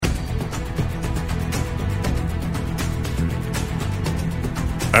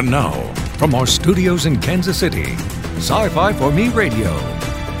And now, from our studios in Kansas City, Sci-Fi for Me Radio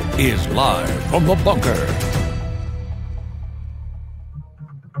is live from the bunker.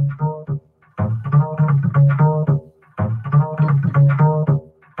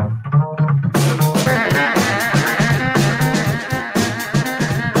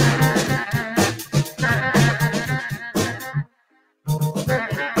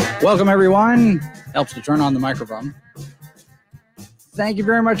 Welcome, everyone. Helps to turn on the microphone. Thank you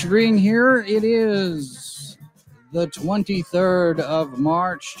very much for being here. It is the 23rd of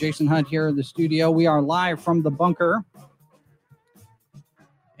March. Jason Hunt here in the studio. We are live from the bunker.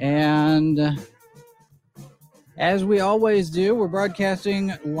 And as we always do, we're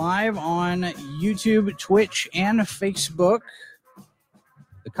broadcasting live on YouTube, Twitch, and Facebook.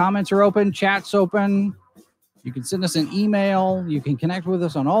 The comments are open, chat's open. You can send us an email. You can connect with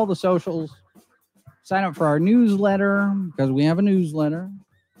us on all the socials. Sign up for our newsletter because we have a newsletter.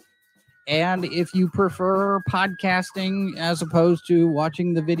 And if you prefer podcasting as opposed to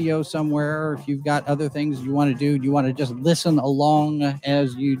watching the video somewhere, if you've got other things you want to do, you want to just listen along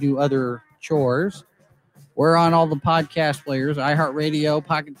as you do other chores, we're on all the podcast players: iHeartRadio,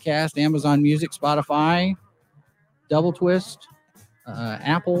 Pocket Cast, Amazon Music, Spotify, Double Twist,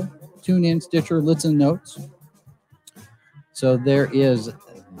 Apple, TuneIn, Stitcher, Listen Notes. So there is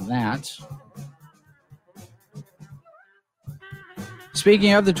that.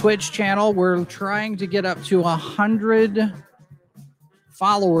 Speaking of the Twitch channel, we're trying to get up to 100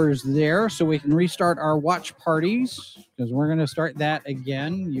 followers there so we can restart our watch parties, because we're going to start that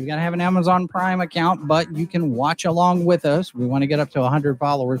again. You got to have an Amazon Prime account, but you can watch along with us. We want to get up to 100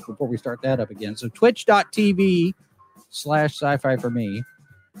 followers before we start that up again. So twitch.tv/sci-fi for me.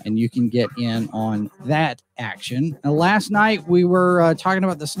 And you can get in on that action. Now, last night, we were talking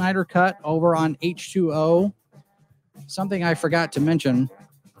about the Snyder Cut over on H2O. Something I forgot to mention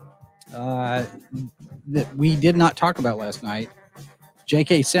that we did not talk about last night.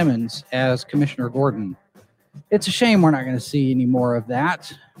 J.K. Simmons as Commissioner Gordon. It's a shame we're not going to see any more of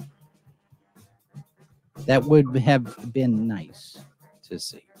that. That would have been nice to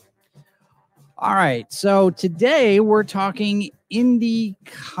see. All right, so today we're talking indie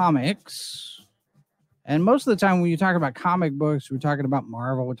comics. And most of the time when you talk about comic books, we're talking about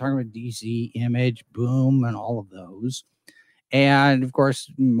Marvel, we're talking about DC, Image, Boom, and all of those. And, of course,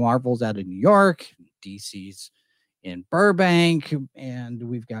 Marvel's out of New York, DC's in Burbank, and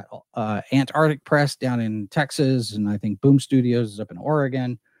we've got Antarctic Press down in Texas, and I think Boom Studios is up in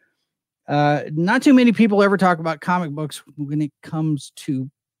Oregon. Not too many people ever talk about comic books when it comes to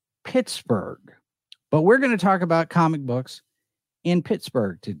Pittsburgh, but we're going to talk about comic books in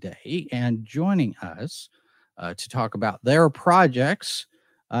Pittsburgh today. And joining us to talk about their projects,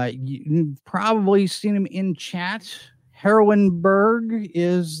 you've probably seen him in chat. Heroinberg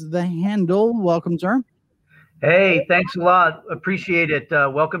is the handle. Welcome, sir. Hey, thanks a lot. Appreciate it.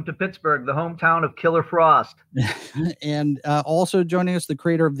 Welcome to Pittsburgh, the hometown of Killer Frost. And also joining us, the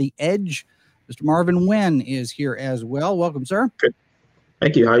creator of The Edge, Mr. Marvin Wynn, is here as well. Welcome, sir. Good.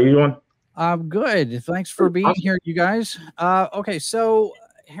 Thank you. How are you doing? I'm good. Thanks for being here, you guys. Okay, so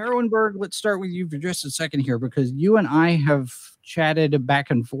Heroinberg, let's start with you for just a second here, because you and I have chatted back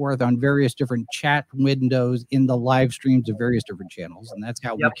and forth on various different chat windows in the live streams of various different channels, and that's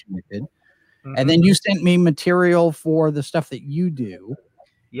how we connected. Mm-hmm. And then you sent me material for the stuff that you do.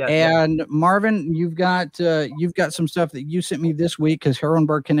 Yeah. And Marvin, you've got some stuff that you sent me this week, because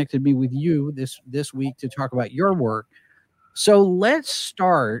Heroinberg connected me with you this week to talk about your work. So let's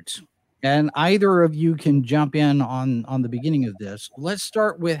start, and either of you can jump in on the beginning of this. Let's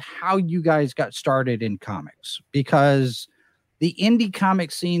start with how you guys got started in comics, because the indie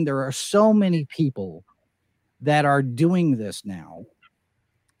comic scene, there are so many people that are doing this now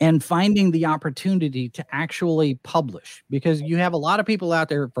and finding the opportunity to actually publish, because you have a lot of people out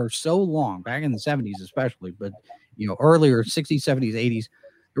there for so long, back in the 70s especially, but earlier 60s, 70s, 80s,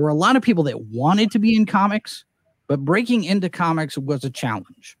 there were a lot of people that wanted to be in comics, but breaking into comics was a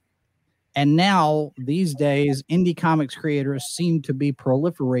challenge. And now, these days, indie comics creators seem to be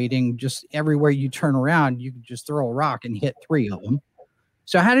proliferating. Just everywhere you turn around, you can just throw a rock and hit 3 of them.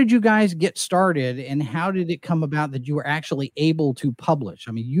 So how did you guys get started, and how did it come about that you were actually able to publish?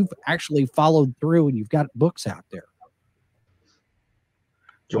 I mean, you've actually followed through, and you've got books out there.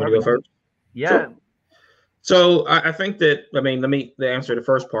 Do you want to go first? Yeah. Sure. So I think that, let me answer the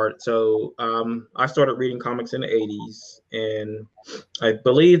first part. So I started reading comics in the 80s, and I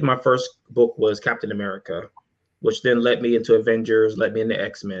believe my first book was Captain America, which then led me into Avengers, led me into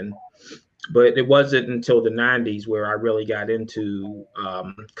X-Men. But it wasn't until the 90s where I really got into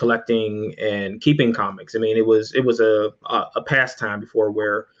collecting and keeping comics. I mean, it was a pastime before,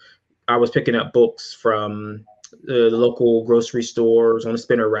 where I was picking up books from the local grocery stores on the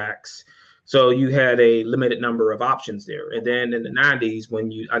spinner racks. So you had a limited number of options there. And then in the 90s,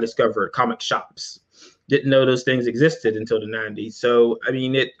 when I discovered comic shops, didn't know those things existed until the 90s. So, I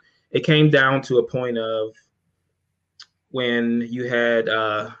mean, it came down to a point of when you had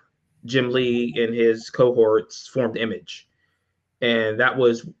Jim Lee and his cohorts formed Image. And that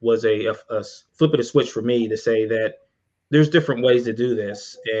was a flip of the switch for me to say that there's different ways to do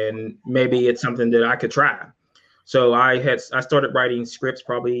this, and maybe it's something that I could try. So I started writing scripts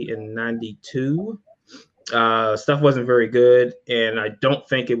probably in 92. Stuff wasn't very good, and I don't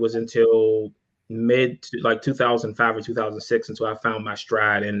think it was until mid to like 2005 or 2006 until I found my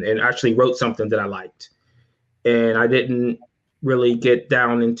stride and actually wrote something that I liked. And I didn't really get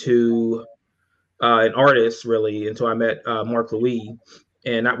down into an artist really until I met Mark Louis,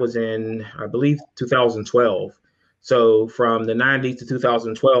 and that was in, I believe, 2012. So from the 90s to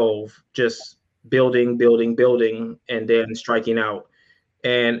 2012, just building, and then striking out.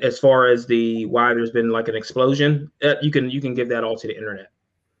 And as far as why there's been like an explosion, you can give that all to the internet.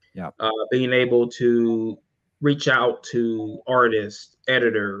 Yeah. Being able to reach out to artists,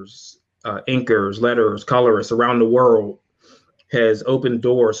 editors, inkers, letters, colorists around the world has opened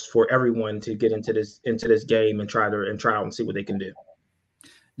doors for everyone to get into this game and try out and see what they can do.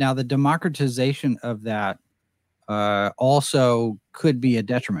 Now, the democratization of that also could be a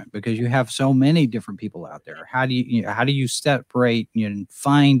detriment, because you have so many different people out there. How do you separate and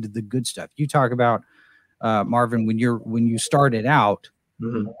find the good stuff? You talk about Marvin, when you started out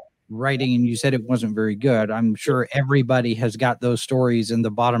writing and you said it wasn't very good. I'm sure everybody has got those stories in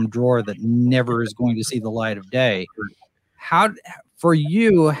the bottom drawer that never is going to see the light of day. For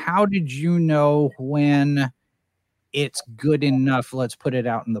you, how did you know when it's good enough? Let's put it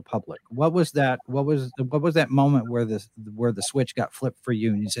out in the public. What was that moment where the switch got flipped for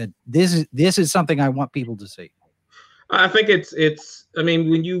you and you said, this is something I want people to see? I think it's I mean,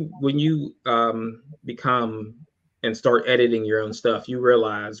 when you become and start editing your own stuff, you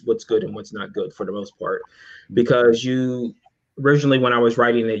realize what's good and what's not good for the most part, because you originally, when I was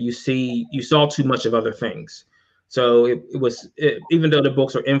writing it, you saw too much of other things. So even though the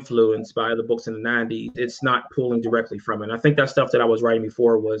books are influenced by the books in the 90s, it's not pulling directly from it. And I think that stuff that I was writing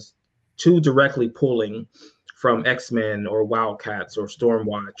before was too directly pulling from X-Men or Wildcats or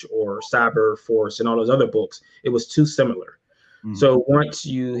Stormwatch or Cyber Force and all those other books. It was too similar. Mm-hmm. So once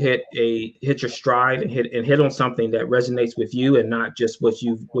you hit your stride and hit on something that resonates with you and not just what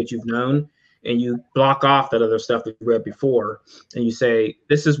you've known, and you block off that other stuff that you read before, and you say,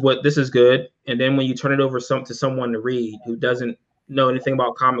 this is good. And then when you turn it over to someone to read who doesn't know anything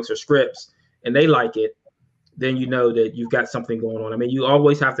about comics or scripts, and they like it, then you know that you've got something going on. I mean, you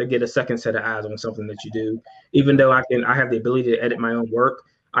always have to get a second set of eyes on something that you do. Even though I have the ability to edit my own work,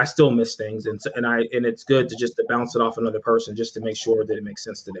 I still miss things. And it's good to bounce it off another person just to make sure that it makes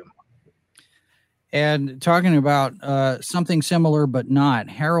sense to them. And talking about something similar but not,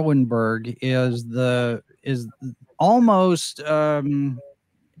 Heroineburg is almost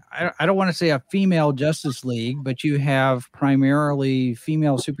I don't want to say a female Justice League, but you have primarily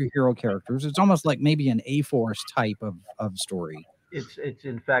female superhero characters. It's almost like maybe an A-Force type of story. It's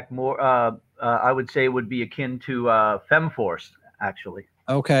in fact more I would say it would be akin to FemForce, actually.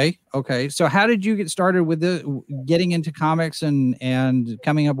 Okay. So how did you get started with getting into comics and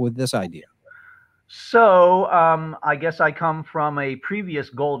coming up with this idea? So I guess I come from a previous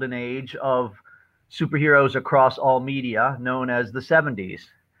golden age of superheroes across all media, known as the 70s.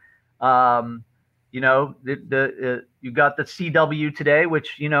 You got the CW today,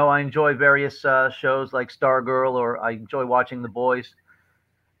 which, I enjoy various shows like Stargirl, or I enjoy watching The Boys.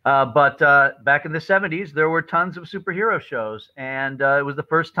 But back in the 70s, there were tons of superhero shows. And it was the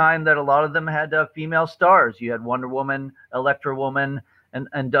first time that a lot of them had female stars. You had Wonder Woman, Electra Woman,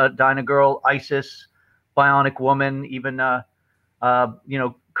 and Dinah Girl, Isis, Bionic Woman, even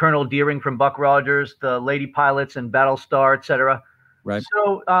Colonel Deering from Buck Rogers, the Lady Pilots and Battlestar, etc. Right.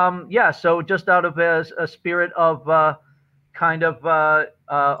 So so just out of a spirit of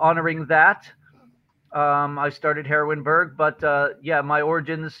honoring that, I started Heroineburg. But my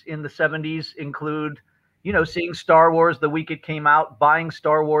origins in the 70s include, seeing Star Wars the week it came out, buying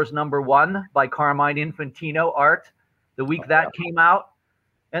Star Wars #1 by Carmine Infantino art the week that came out.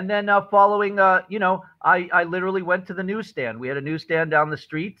 And then following, I literally went to the newsstand. We had a newsstand down the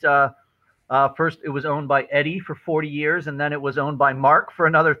street. First, it was owned by Eddie for 40 years, and then it was owned by Mark for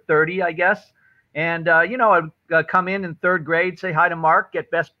another 30, I guess. And, I'd come in third grade, say hi to Mark, get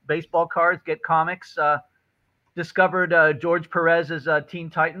best baseball cards, get comics, discovered George Perez's Teen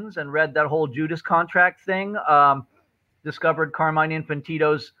Titans and read that whole Judas Contract thing. Discovered Carmine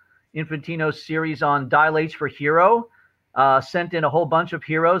Infantino's series on Dial H for Hero. Sent in a whole bunch of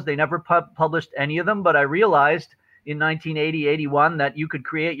heroes. They never published any of them, but I realized in 1980-81 that you could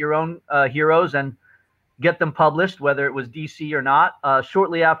create your own heroes and get them published, whether it was DC or not.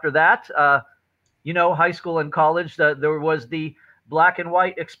 Shortly after that, high school and college, there was the black and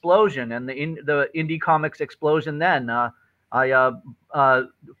white explosion and the indie comics explosion. Then I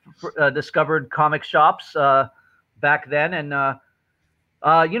discovered comic shops back then, and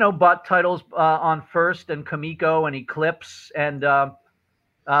bought titles on First and Comico and Eclipse, and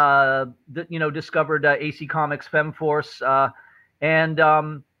discovered AC Comics, FemForce, and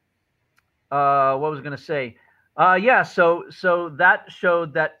what was I going to say? So that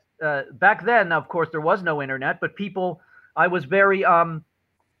showed that back then, of course, there was no internet, but I was very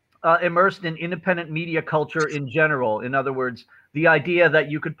immersed in independent media culture in general. In other words, the idea that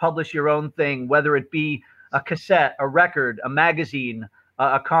you could publish your own thing, whether it be a cassette, a record, a magazine,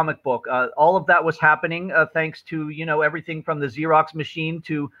 a comic book, all of that was happening thanks to, everything from the Xerox machine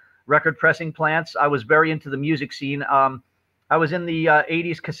to record pressing plants. I was very into the music scene. I was in the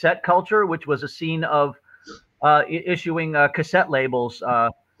 80s cassette culture, which was a scene of issuing cassette labels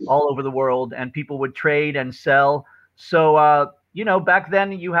all over the world, and people would trade and sell. So, back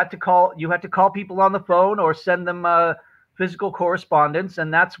then you had to call people on the phone or send them physical correspondence.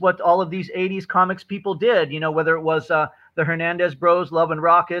 And that's what all of these 80s comics people did, whether it was the Hernandez Bros, Love and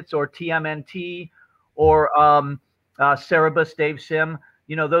Rockets, or TMNT, or Cerebus, Dave Sim,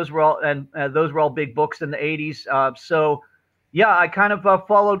 those were all big books in the 80s. So yeah, I kind of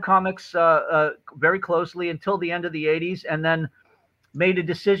followed comics very closely until the end of the 80s, and then made a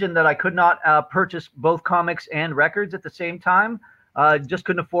decision that I could not purchase both comics and records at the same time. Just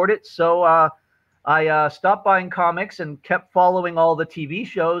couldn't afford it. So I stopped buying comics and kept following all the TV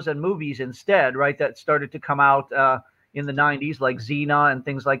shows and movies instead, right? That started to come out in the 90s, like Xena and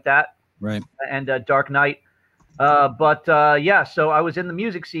things like that. Right. And Dark Knight. So I was in the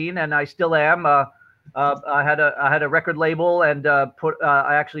music scene, and I still am. I had a record label, and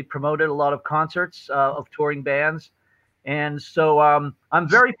I actually promoted a lot of concerts of touring bands. And so I'm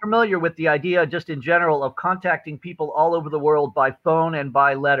very familiar with the idea, just in general, of contacting people all over the world by phone and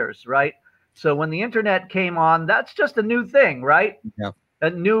by letters, right? So when the internet came on, that's just a new thing, right? Yeah.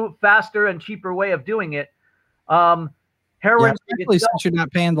 A new, faster, and cheaper way of doing it. Heroin, since you're not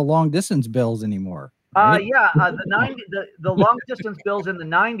paying the long distance bills anymore. Right? The long distance bills in the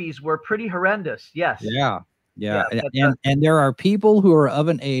 90s were pretty horrendous. Yes. Yeah. And there are people who are of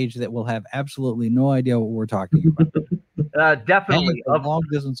an age that will have absolutely no idea what we're talking about. Definitely. Of long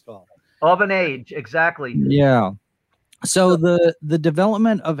distance call. Of an age, exactly. Yeah. So the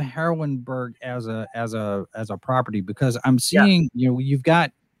development of Heroinberg as a property, because I'm seeing, you've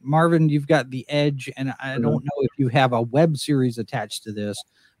got Marvin, you've got The Edge, and I don't know if you have a web series attached to this,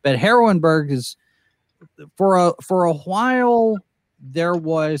 but Heroinberg is for a while. There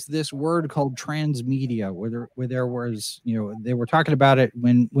was this word called transmedia, where there was, they were talking about it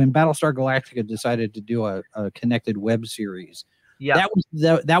when Battlestar Galactica decided to do a connected web series. Yeah,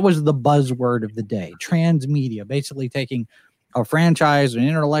 that was the buzzword of the day. Transmedia, basically taking a franchise, an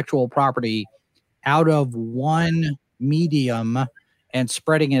intellectual property, out of one medium and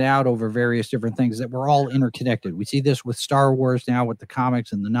spreading it out over various different things that were all interconnected. We see this with Star Wars now, with the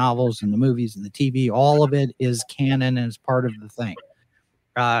comics and the novels and the movies and the TV. All of it is canon and is part of the thing.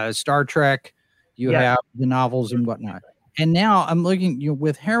 Star Trek, you have the novels and whatnot. And now I'm looking,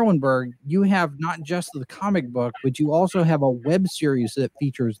 with Heroinberg, you have not just the comic book, but you also have a web series that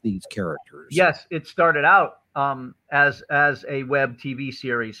features these characters. Yes, it started out as a web TV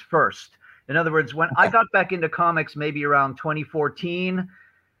series first. In other words, when I got back into comics, maybe around 2014,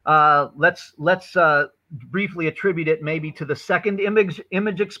 let's briefly attribute it maybe to the second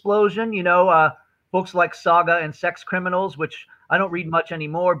image explosion. Books like Saga and Sex Criminals, which I don't read much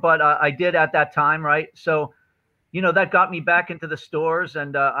anymore, but I did at that time, right? So, that got me back into the stores,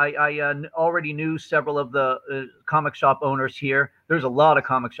 and I already knew several of the comic shop owners here. There's a lot of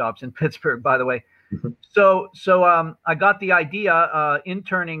comic shops in Pittsburgh, by the way. So I got the idea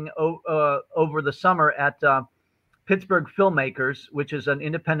interning over the summer at Pittsburgh Filmmakers, which is an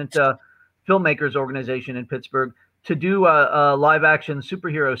independent filmmakers organization in Pittsburgh, to do a live action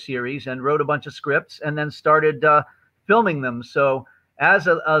superhero series, and wrote a bunch of scripts and then started filming them. So as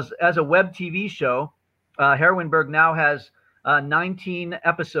a web TV show, Heroinberg now has 19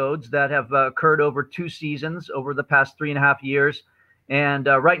 episodes that have occurred over 2 seasons over the past 3.5 years. And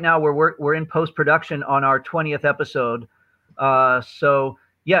right now we're in post-production on our 20th episode. So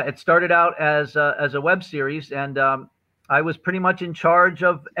yeah, it started out as a web series, and I was pretty much in charge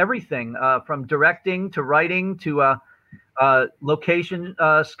of everything, from directing to writing to location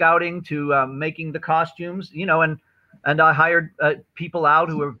scouting to making the costumes, and I hired people out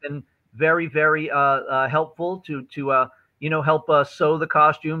who have been very, very helpful to help us sew the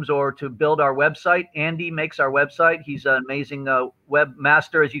costumes or to build our website. Andy makes our website. He's an amazing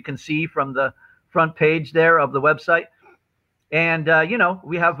webmaster, as you can see from the front page there of the website. And,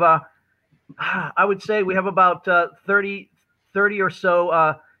 we have, I would say we have about 30 or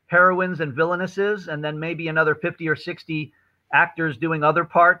so heroines and villainesses, and then maybe another 50 or 60 actors doing other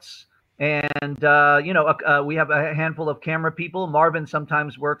parts. And, we have a handful of camera people. Marvin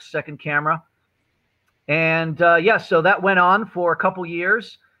sometimes works second camera. And so that went on for a couple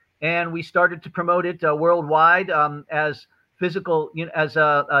years, and we started to promote it worldwide as physical, as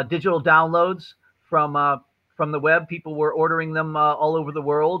digital downloads from the web. People were ordering them all over the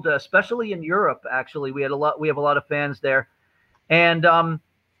world, especially in Europe. Actually, we have a lot of fans there, and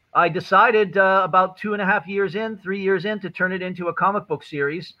I decided about 3 years in, to turn it into a comic book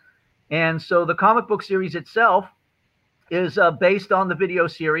series. And so the comic book series itself is based on the video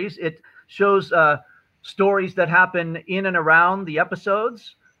series. It shows stories that happen in and around the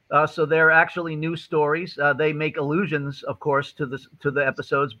episodes. So they're actually new stories. They make allusions, of course, to the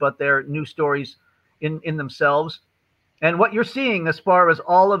episodes, but they're new stories in themselves. And what you're seeing as far as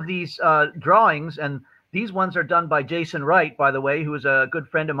all of these drawings, and these ones are done by Jason Wright, by the way, who is a good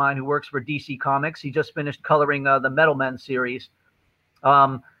friend of mine who works for DC Comics. He just finished coloring the Metal Men series.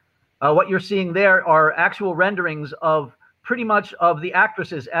 What you're seeing there are actual renderings of pretty much of the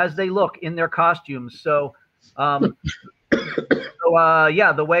actresses as they look in their costumes. So, the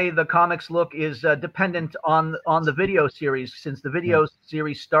way the comics look is dependent on the video series, since the video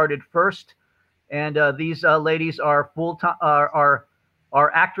series started first, and these ladies are full-time are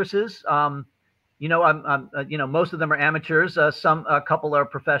actresses. Most of them are amateurs. A couple are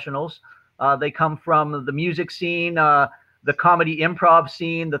professionals. They come from the music scene, the comedy improv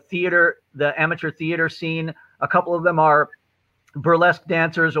scene, the theater, the amateur theater scene. A couple of them are burlesque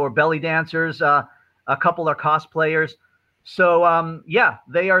dancers or belly dancers. A couple are cosplayers. So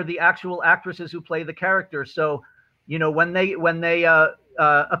they are the actual actresses who play the characters. So, when they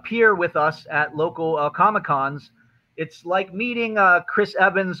appear with us at local Comic-Cons, it's like meeting Chris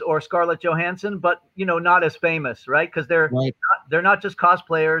Evans or Scarlett Johansson, but not as famous, right? Because they're not just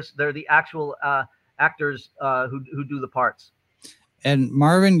cosplayers; they're the actual actors who do the parts. And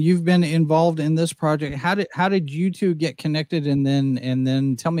Marvin, you've been involved in this project. How did you two get connected? And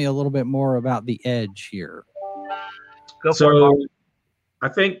then tell me a little bit more about the Edge here. Go for it, Marvin. I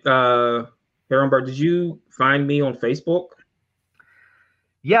think Herrenberg, did you find me on Facebook?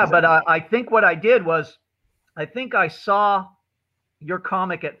 Yeah, but I think what I did was, I think I saw your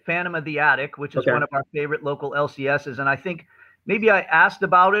comic at Phantom of the Attic, which is one of our favorite local LCSs, and I think maybe I asked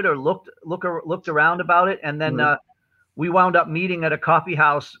about it or looked around about it, and then we wound up meeting at a coffee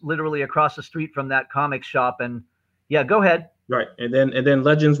house literally across the street from that comic shop. And yeah, go ahead. Right, and then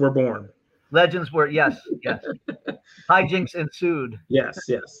Legends were born. Legends were yes. Hijinks ensued. Yes,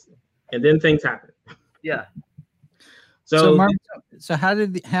 and then things happened. Yeah. So Mark, how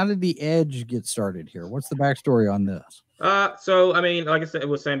did the Edge get started here? What's the backstory on this? So I mean, like I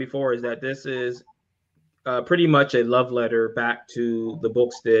was saying before, is that this is pretty much a love letter back to the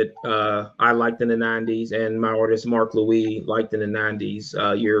books that I liked in the 90s and my artist Mark Louis liked in the 90s,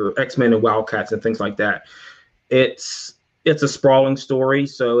 your X-Men and Wildcats and things like that. It's a sprawling story.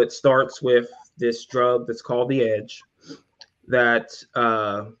 So it starts with this drug that's called the Edge that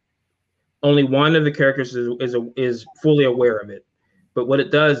only one of the characters is fully aware of it. But what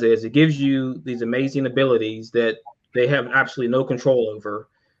it does is it gives you these amazing abilities that they have absolutely no control over.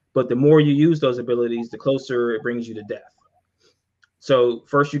 But the more you use those abilities, the closer it brings you to death. So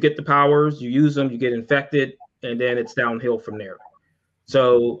first you get the powers, you use them, you get infected, and then it's downhill from there.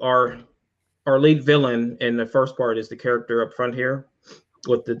 So our lead villain in the first part is the character up front here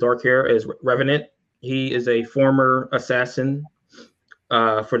with the dark hair, is Revenant. He is a former assassin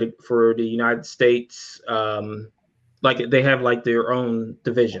for the United States. Like they have like their own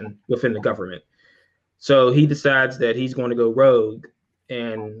division within the government. So he decides that he's going to go rogue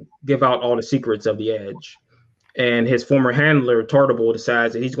and give out all the secrets of the Edge. And his former handler, Tartable,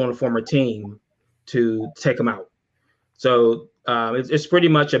 decides that he's going to form a team to take him out. So it's pretty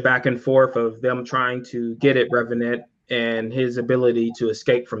much a back and forth of them trying to get at Revenant and his ability to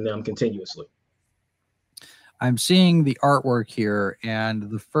escape from them continuously. I'm seeing the artwork here, and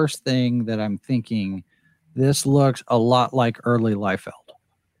the first thing that I'm thinking This looks a lot like early Liefeld.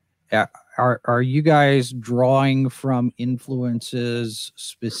 Are you guys drawing from influences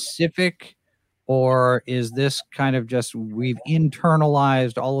specific, or is this kind of just we've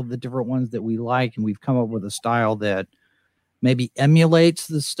internalized all of the different ones that we like and we've come up with a style that maybe emulates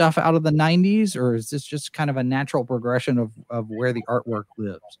the stuff out of the 90s, or is this just kind of a natural progression of where the artwork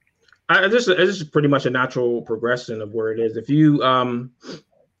lives? This is pretty much a natural progression of where it is. If you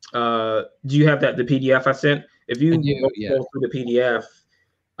do you have the PDF I sent? If you go through the PDF,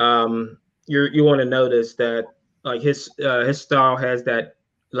 you want to notice that like his style has that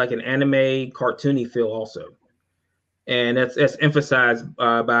like an anime cartoony feel also, and that's emphasized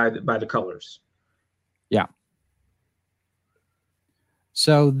by the colors. Yeah.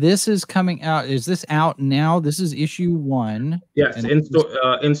 So this is coming out. Is this out now? This is issue 1. Yes, in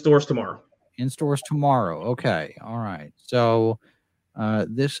stores tomorrow. In stores tomorrow. Okay. All right. So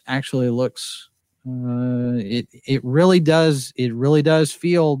this actually looks. It really does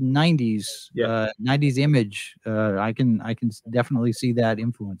feel 90s. Yeah. 90s image. I can definitely see that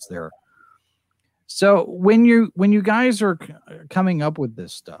influence there. So when you guys are coming up with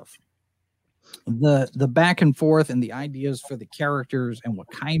this stuff, the back and forth and the ideas for the characters and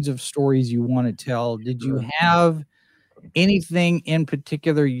what kinds of stories you want to tell, did you have anything in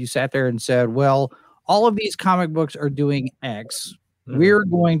particular you sat there and said, well, all of these comic books are doing X, we're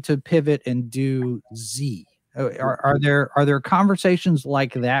going to pivot and do Z? Are there conversations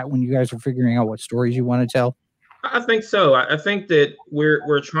like that when you guys are figuring out what stories you want to tell? I think so. I think that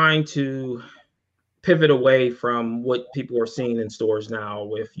we're trying to pivot away from what people are seeing in stores now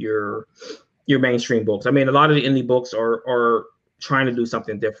with your mainstream books. I mean, a lot of the indie books are trying to do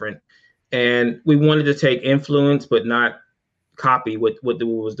something different, and we wanted to take influence but not copy what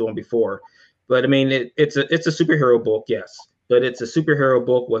was doing before. But I mean, it's a superhero book, yes, but it's a superhero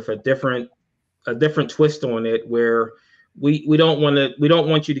book with a different twist on it, where we don't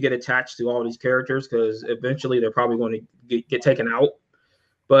want you to get attached to all these characters, because eventually they're probably going to get taken out.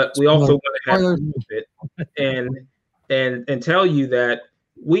 But we also want to have it and tell you that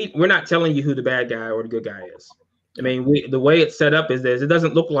we're not telling you who the bad guy or the good guy is. I mean, the way it's set up is that it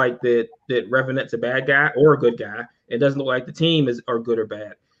doesn't look like that Revenant's a bad guy or a good guy. It doesn't look like the team are good or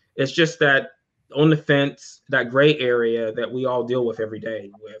bad. It's just that on the fence, that gray area that we all deal with every day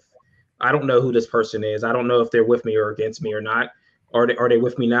with. I don't know who this person is. I don't know if they're with me or against me or not. Are they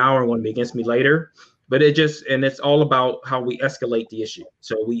with me now or going to be against me later? But it's all about how we escalate the issue.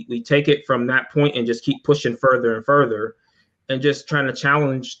 So we take it from that point and just keep pushing further and further, and just trying to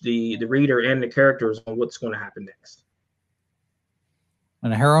challenge the reader and the characters on what's going to happen next.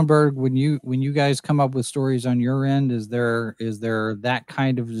 And Herrenberg, when you guys come up with stories on your end, is there that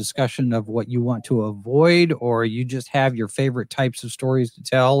kind of discussion of what you want to avoid, or you just have your favorite types of stories to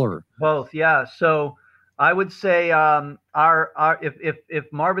tell, or both? Yeah. So I would say if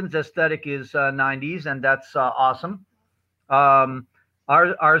Marvin's aesthetic is 90s, and that's awesome.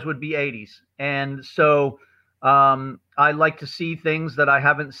 Ours would be 80s, and so I like to see things that I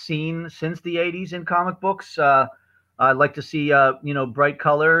haven't seen since the 80s in comic books. I'd like to see bright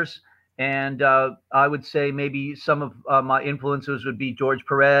colors, and I would say maybe some of my influences would be George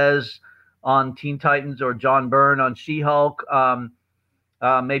Perez on Teen Titans or John Byrne on She-Hulk.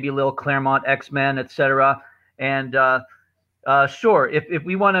 Maybe a little Claremont X-Men, etc. And sure, if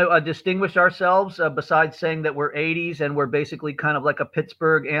we want to distinguish ourselves, besides saying that we're 80s and we're basically kind of like a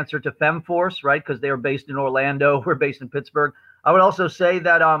Pittsburgh answer to FemForce, right? Because they were based in Orlando, we're based in Pittsburgh. I would also say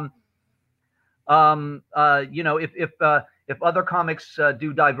that if other comics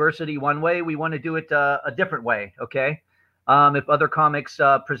do diversity one way, we want to do it a different way. Okay. If other comics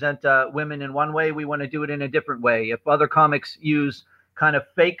present women in one way, we want to do it in a different way. If other comics use kind of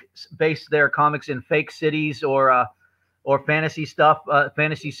base their comics in fake cities or fantasy stuff,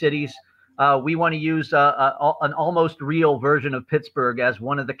 fantasy cities, we want to use an almost real version of Pittsburgh as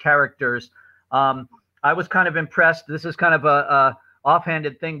one of the characters. I was kind of impressed. This is kind of a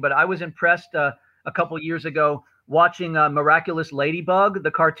offhanded thing, but I was impressed a couple years ago watching Miraculous Ladybug,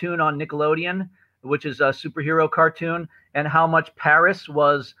 the cartoon on Nickelodeon, which is a superhero cartoon, and how much Paris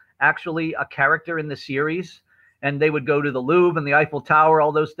was actually a character in the series. And they would go to the Louvre and the Eiffel Tower,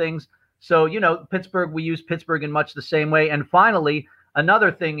 all those things. So, Pittsburgh, we use Pittsburgh in much the same way. And finally,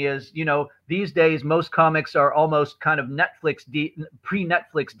 another thing is, these days, most comics are almost kind of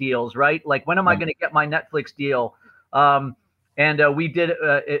pre-Netflix deals, right? Like, when am I going to get my Netflix deal? And we did.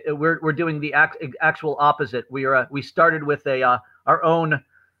 We're doing the actual opposite. We started with our own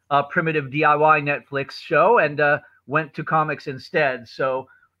primitive DIY Netflix show and went to comics instead. So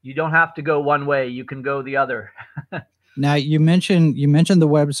you don't have to go one way; you can go the other. Now you mentioned the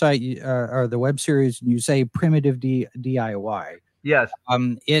website or the web series. You say primitive DIY. Yes.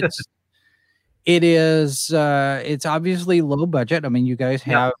 It's obviously low budget. I mean, you guys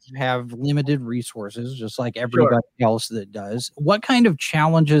have limited resources, just like everybody else that does. What kind of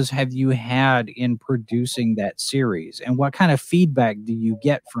challenges have you had in producing that series, and what kind of feedback do you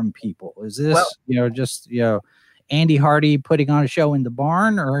get from people? Is this just Andy Hardy putting on a show in the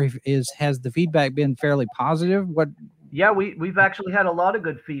barn, or has the feedback been fairly positive? Yeah, we've actually had a lot of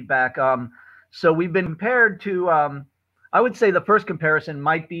good feedback. So we've been compared to. I would say the first comparison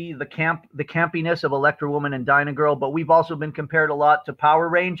might be the campiness of Electra Woman and Dyna Girl, but we've also been compared a lot to Power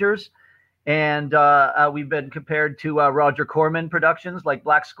Rangers, and we've been compared to Roger Corman productions like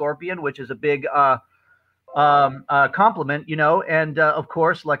Black Scorpion, which is a big compliment, And of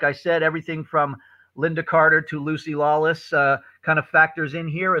course, like I said, everything from Linda Carter to Lucy Lawless kind of factors in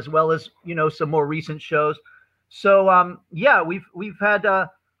here, as well as some more recent shows. So we've had.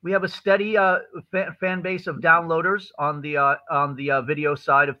 We have a steady fan base of downloaders on the video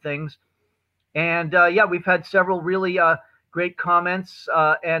side of things, and we've had several really great comments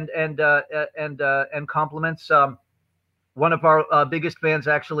and compliments. One of our biggest fans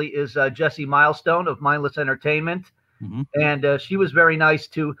actually is Jessie Milestone of Mindless Entertainment, and she was very nice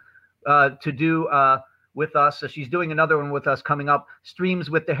to do with us. She's doing another one with us coming up,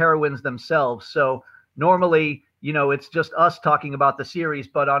 streams with the heroines themselves. So normally, it's just us talking about the series,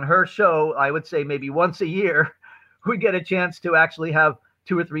 but on her show, I would say maybe once a year, we get a chance to actually have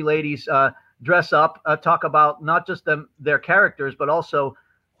 2 or 3 ladies dress up, talk about not just their characters, but also,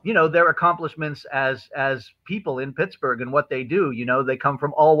 their accomplishments as people in Pittsburgh and what they do. They come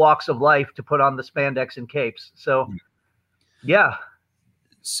from all walks of life to put on the spandex and capes. So, yeah.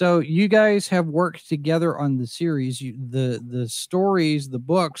 So you guys have worked together on the series. The stories, the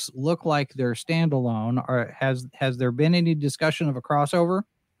books look like they're standalone. Has there been any discussion of a crossover?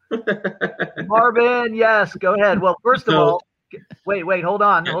 Marvin, yes, go ahead. Well, first of all, wait, hold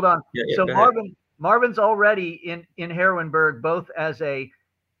on. Yeah, so Marvin's already in Heroinberg, both as a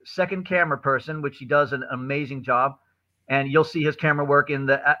second camera person, which he does an amazing job, and you'll see his camera work in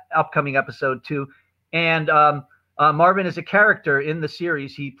the upcoming episode too. And Marvin is a character in the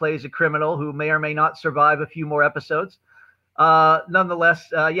series. He plays a criminal who may or may not survive a few more episodes. Nonetheless,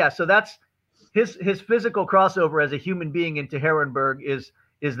 so that's his physical crossover as a human being into Heroinberg is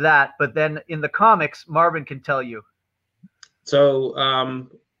that. But then in the comics, Marvin can tell you. So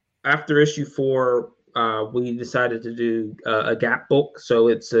after issue 4, we decided to do a gap book. So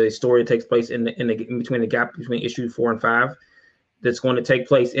it's a story that takes place in between the gap between issue 4 and 5. That's going to take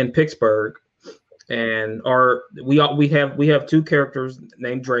place in Pittsburgh. And we have 2 characters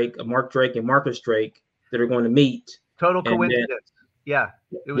named Drake, Mark Drake and Marcus Drake, that are going to meet. Total coincidence.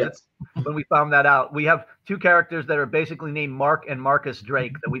 It was when we found that out. We have 2 characters that are basically named Mark and Marcus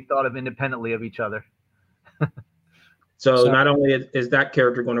Drake that we thought of independently of each other. So not only is that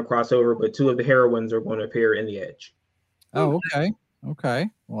character going to cross over, but 2 of the heroines are going to appear in The Edge. Oh, okay.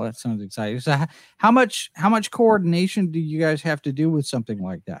 Well, that sounds exciting. So how much coordination do you guys have to do with something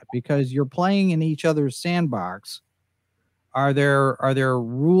like that? Because you're playing in each other's sandbox. Are there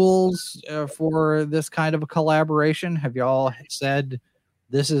rules for this kind of a collaboration? Have y'all said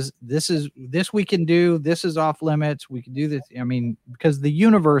this we can do, this is off limits, we can do this? I mean, because the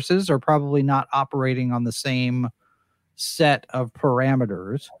universes are probably not operating on the same set of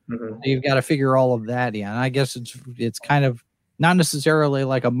parameters. So you've got to figure all of that in. I guess it's kind of not necessarily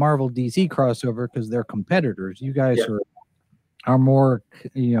like a Marvel DC crossover because they're competitors. You guys are more,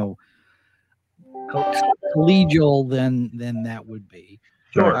 collegial than that would be.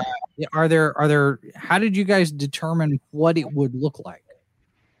 Sure. Are there? How did you guys determine what it would look like?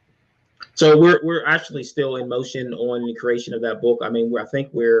 So we're actually still in motion on the creation of that book. I mean, I think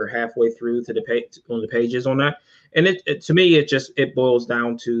we're halfway through to the pages on that. And it to me, it boils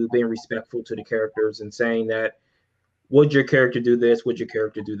down to being respectful to the characters and saying that, would your character do this? Would your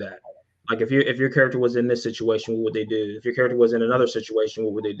character do that? Like if your character was in this situation, what would they do? If your character was in another situation,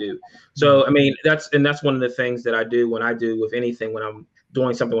 what would they do? So, I mean, that's one of the things that I do when I do with anything, when I'm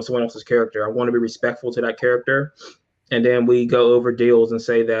doing something with someone else's character. I want to be respectful to that character. And then we go over deals and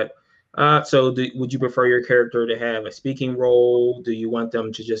say that, would you prefer your character to have a speaking role? Do you want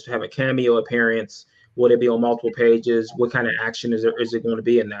them to just have a cameo appearance? Would it be on multiple pages? What kind of action is it going to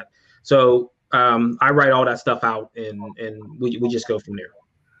be in that? So I write all that stuff out, and we just go from there.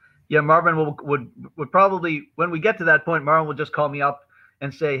 Yeah, Marvin would probably, when we get to that point, Marvin will just call me up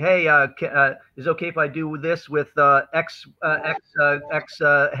and say, "Hey, is it okay if I do this with X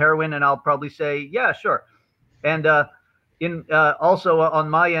heroine?" And I'll probably say, "Yeah, sure." And also on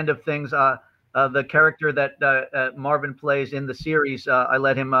my end of things, the character that Marvin plays in the series, I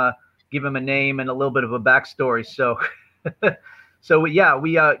let him give him a name and a little bit of a backstory. So,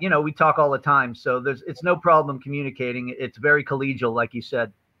 we talk all the time. So it's no problem communicating. It's very collegial, like you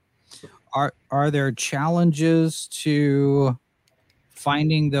said. Are there challenges to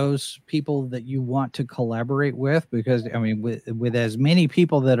finding those people that you want to collaborate with? Because I mean, with as many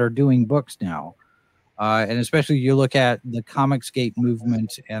people that are doing books now, and especially you look at the Comicsgate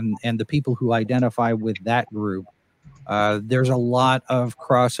movement and the people who identify with that group, there's a lot of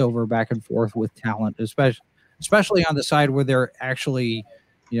crossover back and forth with talent, especially on the side where they're actually,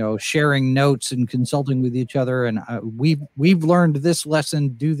 sharing notes and consulting with each other. And we've learned this lesson,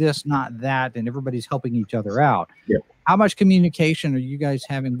 do this, not that, and everybody's helping each other out. Yeah. How much communication are you guys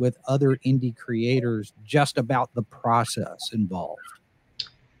having with other indie creators just about the process involved?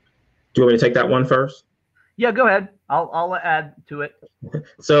 Do you want me to take that one first? Yeah, go ahead. I'll add to it.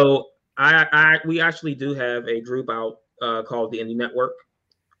 So we actually do have a group out called the Indie Network,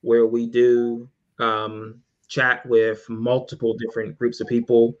 where we do chat with multiple different groups of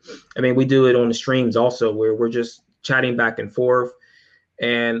people. I mean, we do it on the streams also, where we're just chatting back and forth.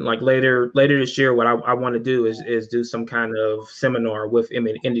 And like later this year, what I want to do is do some kind of seminar with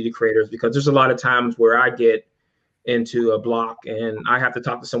indie creators, because there's a lot of times where I get into a block and I have to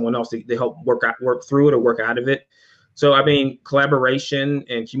talk to someone else to help work through it or work out of it. So I mean, collaboration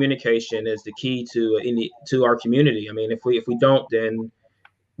and communication is the key to our community. I mean, if we don't, then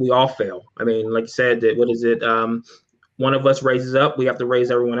we all fail. I mean, like you said, that one of us raises up, we have to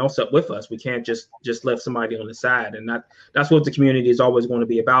raise everyone else up with us. We can't just let somebody on the side. And that's what the community is always going to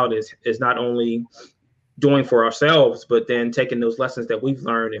be about, is not only doing for ourselves, but then taking those lessons that we've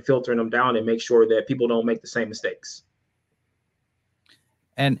learned and filtering them down and make sure that people don't make the same mistakes.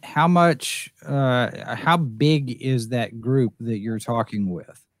 And how big is that group that you're talking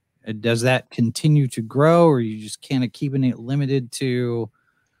with? Does that continue to grow, or are you just kind of keeping it limited to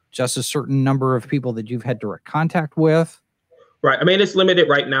just a certain number of people that you've had direct contact with? Right. I mean, it's limited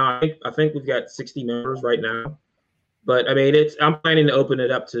right now. I think we've got 60 members right now, but I mean, I'm planning to open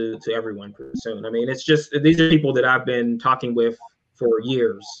it up to everyone pretty soon. I mean, it's just, these are people that I've been talking with for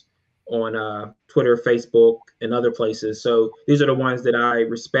years on Twitter, Facebook, and other places. So these are the ones that I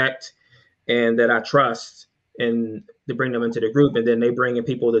respect and that I trust, and to bring them into the group, and then they bring in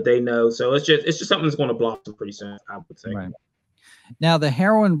people that they know. So it's just something that's going to blossom pretty soon, I would say. Right. Now, the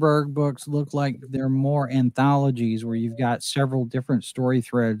Harwenberg books look like they're more anthologies where you've got several different story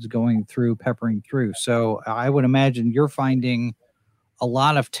threads peppering through. So I would imagine you're finding a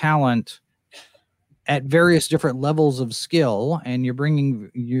lot of talent at various different levels of skill, and you're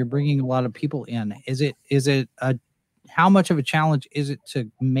bringing a lot of people in. How much of a challenge is it to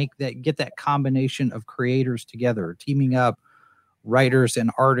get that combination of creators together, teaming up writers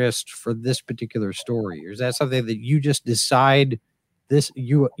and artists for this particular story? Or is that something that you just decide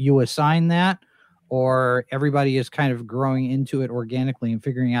you assign that, or everybody is kind of growing into it organically and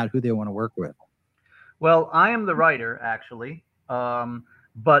figuring out who they want to work with? Well, I am the writer, actually.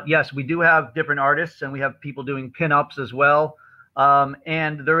 But yes, we do have different artists, and we have people doing pinups as well.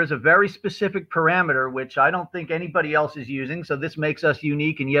 And there is a very specific parameter, which I don't think anybody else is using. So this makes us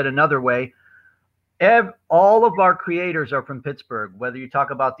unique in yet another way. All of our creators are from Pittsburgh, whether you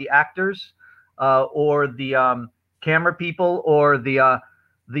talk about the actors or the camera people or the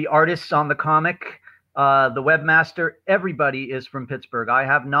artists on the comic, the webmaster. Everybody is from Pittsburgh. I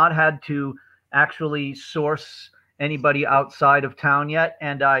have not had to actually source anybody outside of town yet,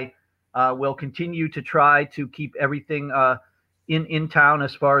 and I will continue to try to keep everything in town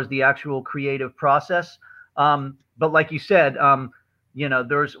as far as the actual creative process. But like you said,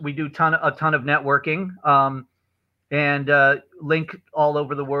 we do a ton of networking and link all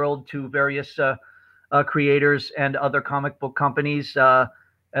over the world to various creators and other comic book companies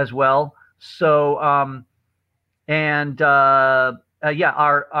as well. So our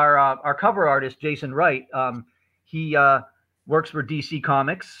cover artist Jason Wright, he works for DC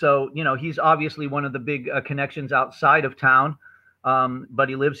Comics, so he's obviously one of the big connections outside of town, but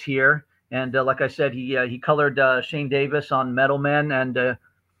he lives here. And like I said, he colored Shane Davis on Metal Men,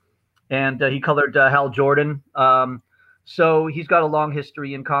 and he colored Hal Jordan. So he's got a long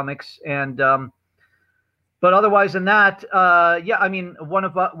history in comics. And but otherwise than that, I mean, one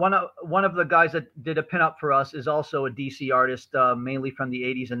of the guys that did a pinup for us is also a DC artist, mainly from the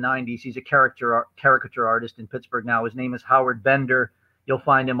 80s and 90s. He's a caricature artist in Pittsburgh now. His name is Howard Bender. You'll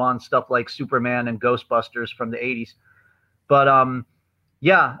find him on stuff like Superman and Ghostbusters from the 80s. But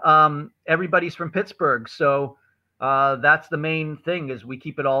everybody's from Pittsburgh, so that's the main thing, is we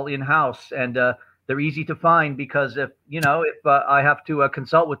keep it all in house. And they're easy to find because if I have to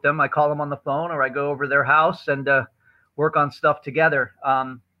consult with them, I call them on the phone or I go over their house and work on stuff together.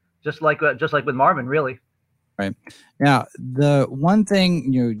 Just like with Marvin, really. Right. Now, the one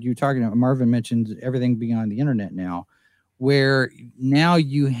thing you're talking about, Marvin mentioned everything being on the internet now, where now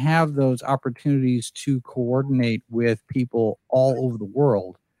you have those opportunities to coordinate with people all over the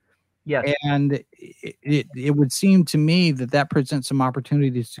world. Yes. And it would seem to me that presents some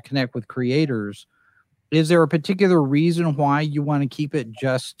opportunities to connect with creators. Is there a particular reason why you want to keep it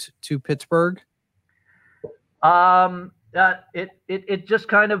just to Pittsburgh? It just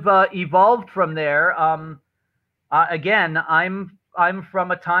kind of evolved from there. Again, I'm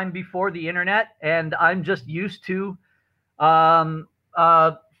from a time before the internet, and I'm just used to,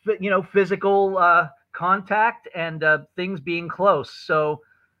 physical contact and things being close. So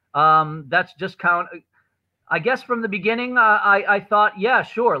that's just I guess from the beginning, I thought, yeah,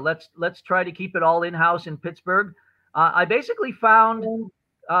 sure, let's try to keep it all in-house in Pittsburgh. I basically found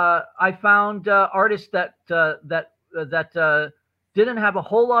artists that didn't have a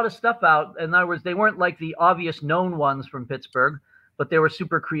whole lot of stuff out. In other words, they weren't like the obvious known ones from Pittsburgh, but they were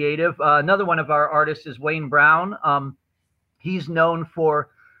super creative. Another one of our artists is Wayne Brown. He's known for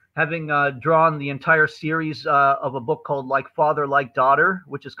having drawn the entire series of a book called Like Father, Like Daughter,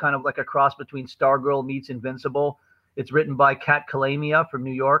 which is kind of like a cross between Stargirl meets Invincible. It's written by Kat Kalamia from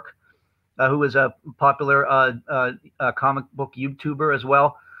New York, who is a popular comic book YouTuber as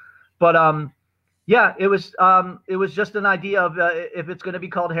well. But yeah, it was just an idea of if it's going to be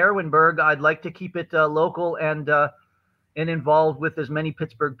called Heroinberg, I'd like to keep it local and involved with as many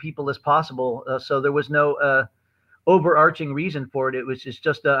Pittsburgh people as possible. So there was no overarching reason for it. It was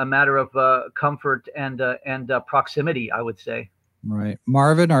just a matter of comfort and proximity, I would say. Right.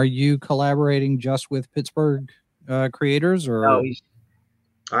 Marvin, are you collaborating just with Pittsburgh creators, or? No,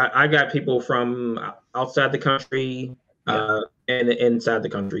 I got people from outside the country and inside the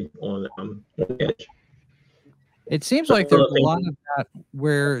country on the edge. It seems like there's a lot of that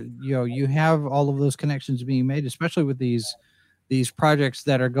where you have all of those connections being made, especially with these projects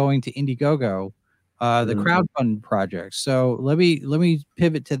that are going to Indiegogo, the crowdfund projects. So let me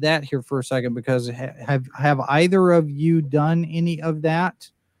pivot to that here for a second, because have either of you done any of that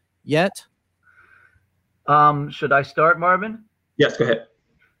yet? Should I start, Marvin? Yes, go ahead.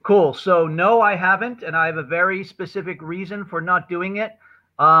 Cool. So no, I haven't, and I have a very specific reason for not doing it.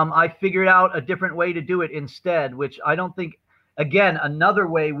 I figured out a different way to do it instead, which I don't think, again, another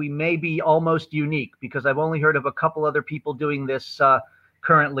way we may be almost unique, because I've only heard of a couple other people doing this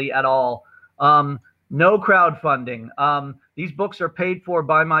currently at all. No crowdfunding. These books are paid for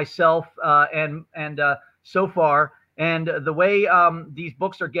by myself and so far. And the way these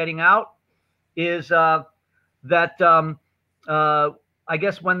books are getting out is that I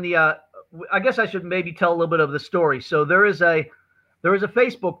guess I guess I should maybe tell a little bit of the story. So there is a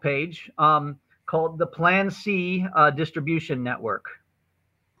Facebook page called the Plan C Distribution Network.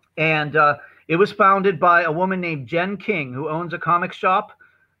 And it was founded by a woman named Jen King, who owns a comic shop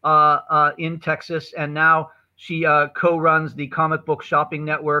in Texas. And now she co-runs the Comic Book Shopping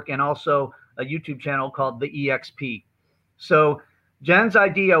Network and also a YouTube channel called the EXP. So Jen's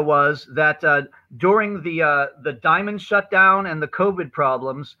idea was that during the Diamond shutdown and the COVID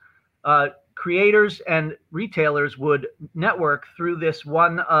problems, creators and retailers would network through this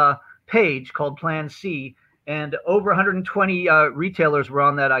one page called Plan C, and over 120 retailers were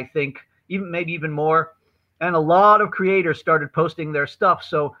on that, I think, maybe even more, and a lot of creators started posting their stuff.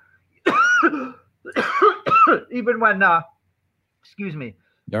 So even when, excuse me.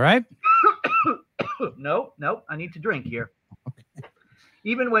 All right. No, I need to drink here.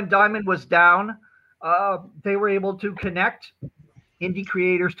 Even when Diamond was down, they were able to connect indie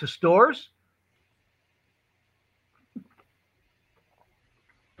creators to stores.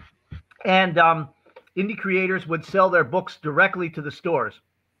 And indie creators would sell their books directly to the stores.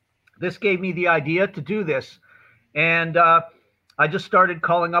 This gave me the idea to do this. And I just started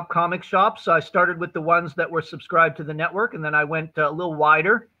calling up comic shops. I started with the ones that were subscribed to the network, and then I went a little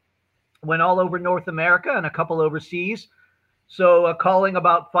wider, went all over North America and a couple overseas. So calling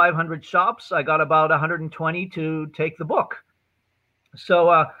about 500 shops, I got about 120 to take the book.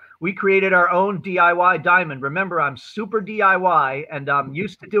 So we created our own DIY Diamond. Remember, I'm super DIY, and I'm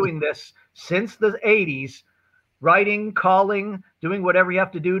used to doing this since the 80s, writing, calling, doing whatever you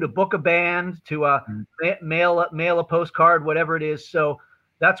have to do to book a band, to mail a postcard, whatever it is. So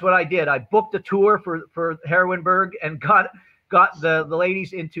that's what I did. I booked a tour for Heroinberg and got the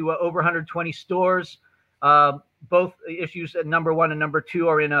ladies into over 120 stores. Both issues at number 1 and number 2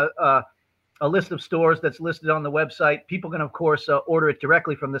 are in a list of stores that's listed on the website. People can, of course, order it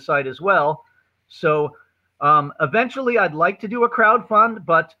directly from the site as well. So eventually I'd like to do a crowdfund,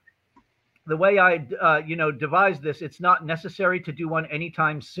 but the way I, devised this, it's not necessary to do one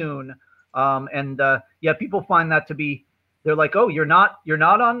anytime soon. People find that to be, they're like, oh, you're not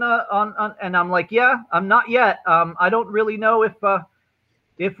on, and I'm like, yeah, I'm not yet. I don't really know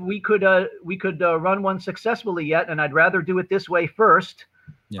if we could run one successfully yet, and I'd rather do it this way first.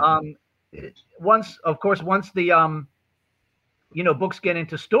 Yeah. Once the books get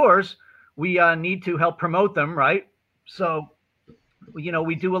into stores, we need to help promote them, right? So,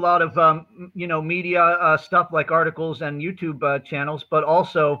 we do a lot of media stuff like articles and YouTube channels, but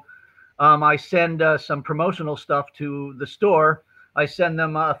also I send some promotional stuff to the store. I send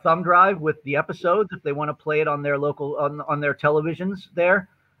them a thumb drive with the episodes if they want to play it on their local on their televisions there.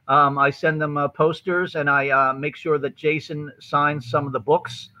 I send them posters, and I make sure that Jason signs some of the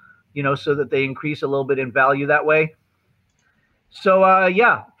books, so that they increase a little bit in value that way. So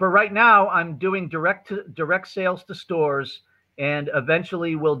for right now, I'm doing direct sales to stores, and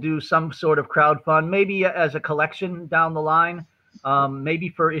eventually we'll do some sort of crowdfund, maybe as a collection down the line, maybe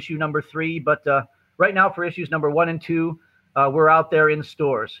for issue number 3. But right now, for issues number 1 and 2, we're out there in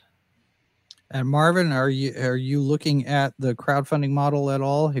stores. And Marvin, are you looking at the crowdfunding model at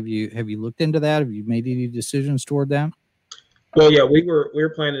all? Have you looked into that? Have you made any decisions toward that? Well, yeah, we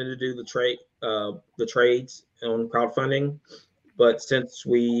were planning to do the trades on crowdfunding, but since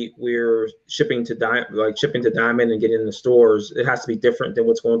we're shipping to Diamond and getting in the stores, it has to be different than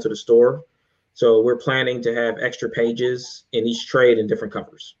what's going to the store. So we're planning to have extra pages in each trade and different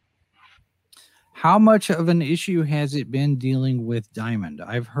covers. How much of an issue has it been dealing with Diamond?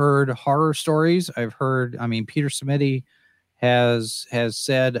 I've heard horror stories. Peter Samedi has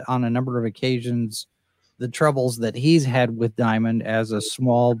said on a number of occasions the troubles that he's had with Diamond as a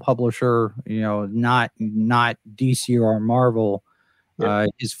small publisher, not DC or Marvel. Yeah.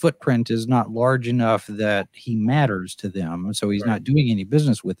 His footprint is not large enough that he matters to them, so he's not doing any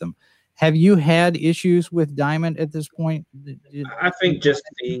business with them. Have you had issues with Diamond at this point? I think just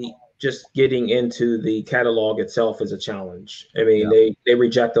getting into the catalog itself is a challenge. I mean, they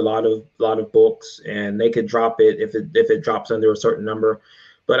reject a lot of books, and they could drop it if it drops under a certain number.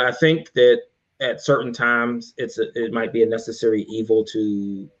 But I think that at certain times it might be a necessary evil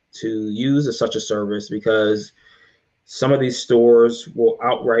to use such a service, because some of these stores will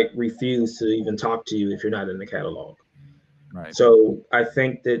outright refuse to even talk to you if you're not in the catalog. Right. So I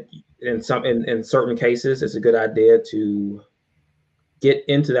think that in certain cases, it's a good idea to get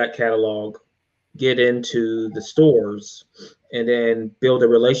into that catalog, get into the stores, and then build a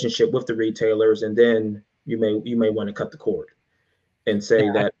relationship with the retailers. And then you may want to cut the cord and say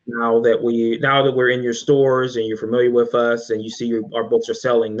that now that we're in your stores and you're familiar with us and you see our books are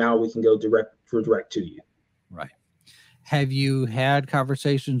selling, now we can go direct to you. Right. Have you had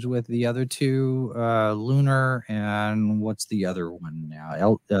conversations with the other two, Lunar, and what's the other one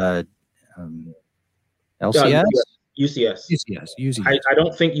now? LCS? UCS. I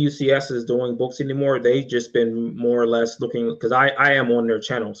don't think UCS is doing books anymore. They've just been more or less looking, because I am on their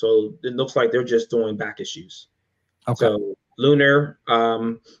channel, so it looks like they're just doing back issues. Okay. So Lunar,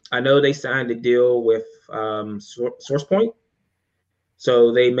 I know they signed a deal with SourcePoint,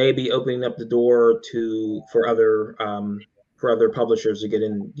 so they may be opening up the door for other publishers to get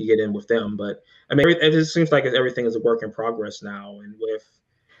in with them. But I mean, it just seems like everything is a work in progress now, and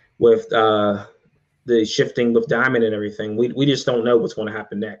with the shifting with Diamond and everything, we just don't know what's going to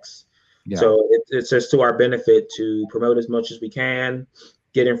happen next. Yeah. So it's just to our benefit to promote as much as we can,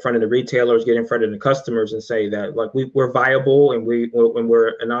 get in front of the retailers, get in front of the customers, and say that like we're viable and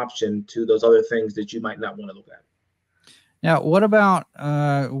we're an option to those other things that you might not want to look at. Now, what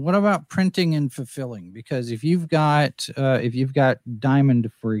about printing and fulfilling? Because if you've got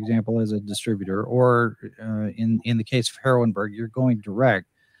Diamond, for example, as a distributor, or in the case of Heroenberg, you're going direct,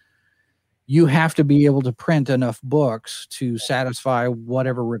 you have to be able to print enough books to satisfy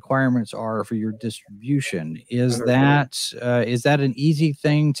whatever requirements are for your distribution. Is that an easy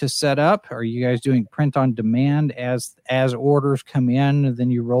thing to set up? Are you guys doing print on demand as orders come in, and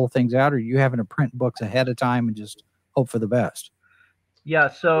then you roll things out, or are you having to print books ahead of time and just hope for the best? Yeah.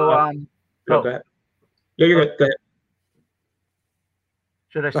 So, go ahead. Yeah, you're good. Go ahead.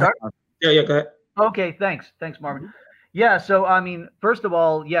 Should I start? Yeah, go ahead. Okay. Thanks, Marvin. Yeah. So, I mean, first of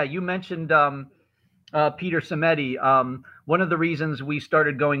all, you mentioned Peter Samedi. One of the reasons we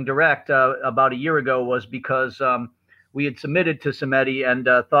started going direct about a year ago was because we had submitted to Samedi and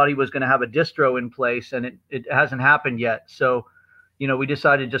thought he was going to have a distro in place, and it hasn't happened yet. So, we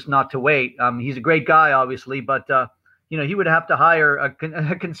decided just not to wait. He's a great guy, obviously, but he would have to hire a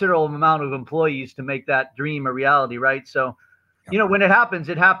considerable amount of employees to make that dream a reality, right? So you know, when it happens,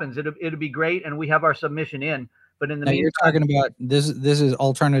 it happens. It'll be great, and we have our submission in. But in the now meantime, you're talking about this is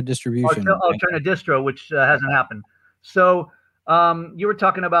alternate distribution. Alternate distro, which hasn't happened. So you were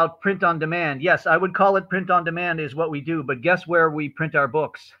talking about print on demand. Yes, I would call it print on demand is what we do. But guess where we print our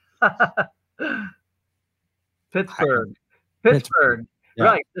books? Pittsburgh. Yeah.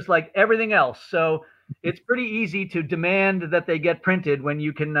 Right, just like everything else. So it's pretty easy to demand that they get printed when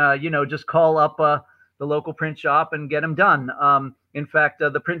you can, just call up the local print shop and get them done. In fact,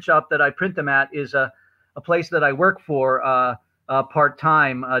 the print shop that I print them at is a place that I work for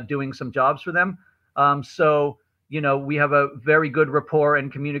part-time doing some jobs for them. So, we have a very good rapport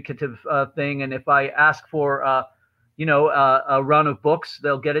and communicative thing. And if I ask for, a run of books,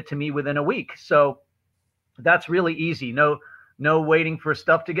 they'll get it to me within a week. So that's really easy. No waiting for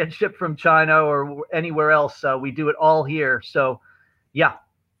stuff to get shipped from China or anywhere else. We do it all here. So, yeah.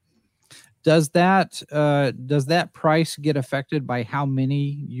 Does that price get affected by how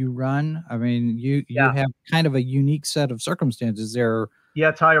many you run? I mean, you have kind of a unique set of circumstances there. Yeah,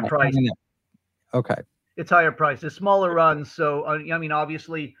 it's higher price. Okay. It's higher price. It's smaller runs. So, I mean,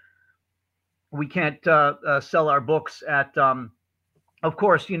 obviously, we can't sell our books at of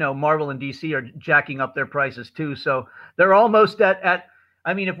course, Marvel and DC are jacking up their prices too. So they're almost at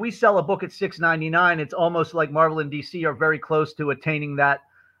I mean, if we sell a book at $6.99, it's almost like Marvel and DC are very close to attaining that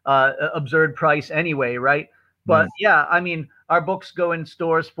absurd price anyway, right? But yeah, I mean, our books go in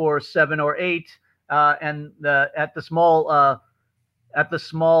stores for $7 or $8, and at the small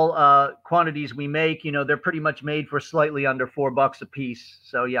quantities we make, they're pretty much made for slightly under $4 a piece.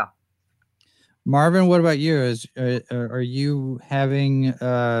 So yeah. Marvin, what about you? Are you having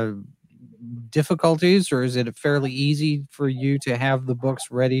difficulties, or is it fairly easy for you to have the books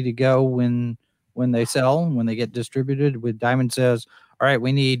ready to go when they sell, when they get distributed? With Diamond says, all right,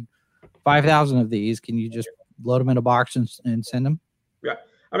 we need 5,000 of these. Can you just load them in a box and send them? Yeah,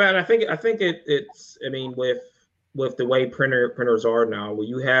 I mean, I think it's. I mean, with the way printers are now, where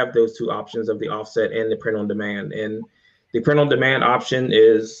you have those two options of the offset and the print on demand, and the print on demand option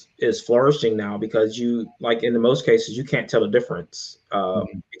is flourishing now because like in the most cases, you can't tell the difference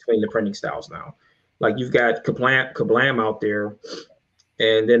between the printing styles now. Like you've got Kablam out there,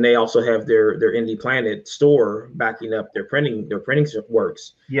 and then they also have their Indie Planet store backing up their printing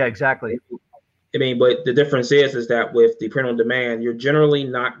works. Yeah, exactly. I mean, but the difference is that with the print on demand, you're generally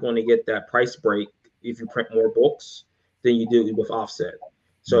not going to get that price break if you print more books than you do with offset.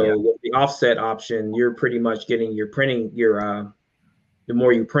 So with the offset option, you're pretty much getting the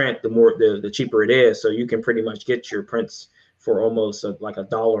more you print, the cheaper it is. So you can pretty much get your prints for almost like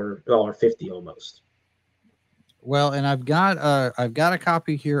 $1.50 almost. Well, and I've got a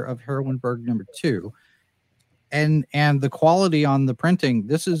copy here of Heroinberg #2, and the quality on the printing,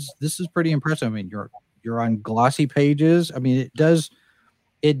 this is pretty impressive. I mean, you're on glossy pages. I mean,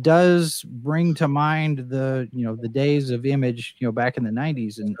 it does bring to mind the days of Image, back in the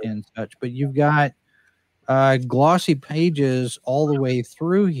 90s and such, but you've got glossy pages all the way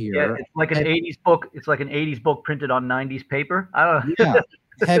through here. Yeah, it's like an 80s book. It's like an 80s book printed on 90s paper. I don't know. Yeah.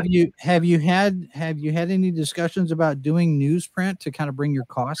 Have you had any discussions about doing newsprint to kind of bring your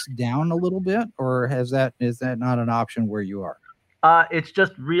costs down a little bit, or is that not an option where you are? It's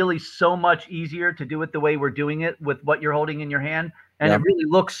just really so much easier to do it the way we're doing it with what you're holding in your hand. And it really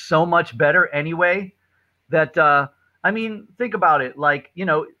looks so much better anyway that, I mean, think about it. Like,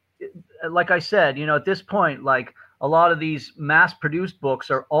 like I said, at this point, like a lot of these mass produced books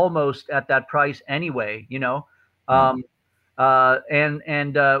are almost at that price anyway, and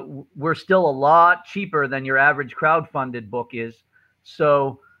we're still a lot cheaper than your average crowdfunded book is.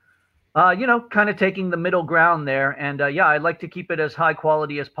 So, kind of taking the middle ground there. And I like to keep it as high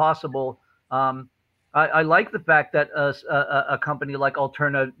quality as possible. I like the fact that a company like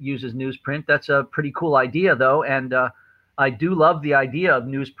Alterna uses newsprint. That's a pretty cool idea, though. And I do love the idea of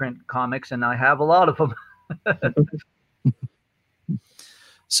newsprint comics, and I have a lot of them.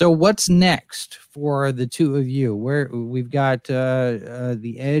 So what's next for the two of you? Where we've got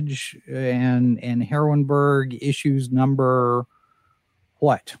The Edge and Heroinberg issues number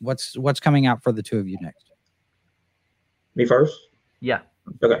what? What's coming out for the two of you next? Me first? Yeah.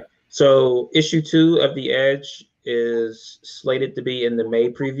 Okay. So issue 2 of The Edge is slated to be in the May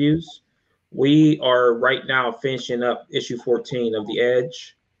previews. We are right now finishing up issue 14 of The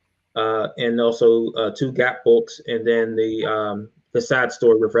Edge, and also 2 Gap books, and then the side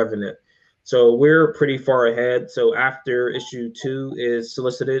story with Revenant. So we're pretty far ahead. So after issue 2 is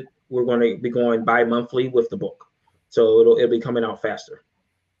solicited, we're going to be going bi-monthly with the book. So it'll be coming out faster.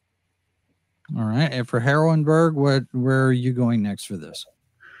 All right. And for Heroinberg, where are you going next for this?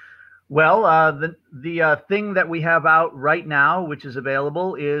 Well, the thing that we have out right now, which is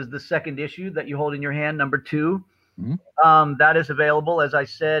available, is the second issue that you hold in your hand, number 2. Mm-hmm. That is available, as I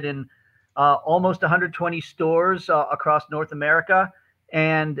said, in almost 120 stores across North America,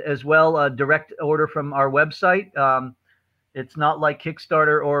 and as well a direct order from our website. It's not like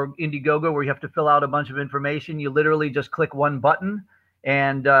Kickstarter or Indiegogo where you have to fill out a bunch of information. You literally just click one button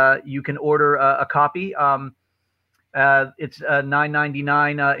and you can order a copy. It's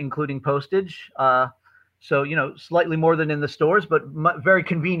 $9.99 including postage. So, slightly more than in the stores, but very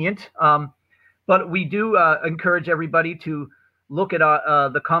convenient. But we do encourage everybody to look at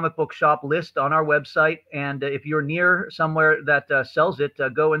the comic book shop list on our website. And if you're near somewhere that sells it,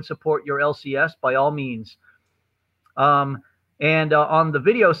 go and support your LCS by all means. And on the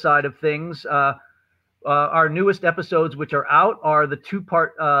video side of things, our newest episodes, which are out, are the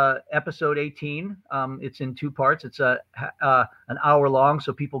 2-part episode 18. It's in 2 parts. It's an hour long,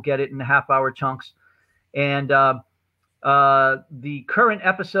 so people get it in half-hour chunks. And the current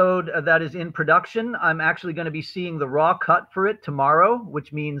episode that is in production, I'm actually going to be seeing the raw cut for it tomorrow,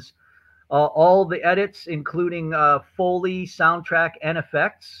 which means all the edits, including Foley, soundtrack, and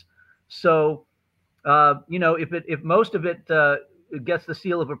effects. So, if most of it gets the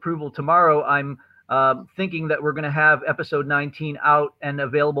seal of approval tomorrow, I'm thinking that we're going to have episode 19 out and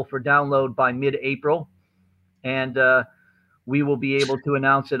available for download by mid-April. And we will be able to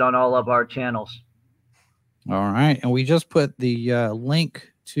announce it on all of our channels. All right. And we just put the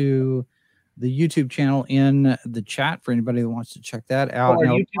link to the YouTube channel in the chat for anybody that wants to check that out. Our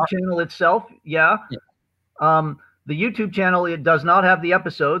YouTube channel itself, yeah. The YouTube channel, it does not have the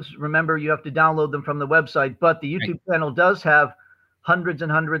episodes. Remember, you have to download them from the website. But the YouTube channel does have hundreds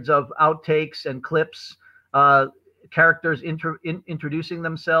and hundreds of outtakes and clips, characters introducing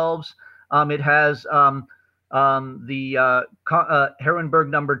themselves. It has the Herwenberg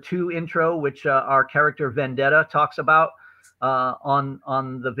number 2 intro, which our character Vendetta talks about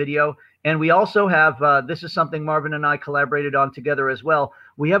on the video. And we also have, this is something Marvin and I collaborated on together as well.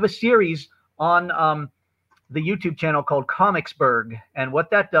 We have a series on the YouTube channel called Comicsburg. And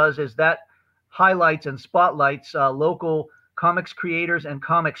what that does is that highlights and spotlights local comics creators and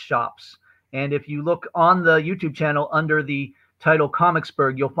comics shops. And if you look on the YouTube channel under the title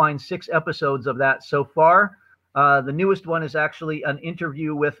Comicsburg, you'll find 6 episodes of that so far. The newest one is actually an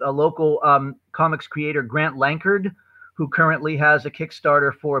interview with a local comics creator, Grant Lankard, who currently has a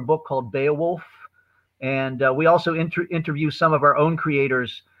Kickstarter for a book called Beowulf. And we also interview some of our own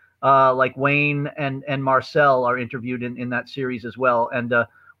creators, like Wayne and Marcel are interviewed in that series as well. And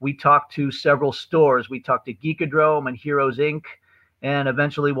we talked to several stores. We talked to Geekadrome and Heroes Inc. And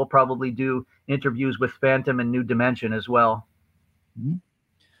eventually we'll probably do interviews with Phantom and New Dimension as well.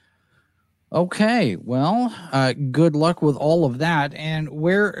 Okay, well, good luck with all of that. And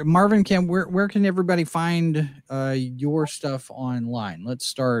where can everybody find your stuff online? Let's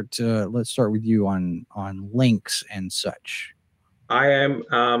start with you on links and such. I am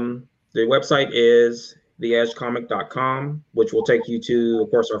the website is theedgecomic.com, which will take you to,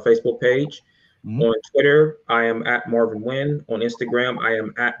 of course, our Facebook page. Mm-hmm. On Twitter, I am at Marvin Wynn. On Instagram, I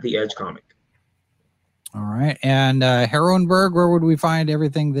am at The Edge Comic. All right. And Herwenberg, where would we find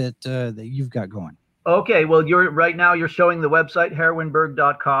everything that you've got going? Okay. Well, right now you're showing the website,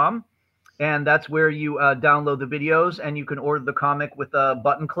 herwenberg.com. And that's where you download the videos and you can order the comic with a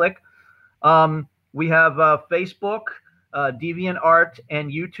button click. We have Facebook, DeviantArt, and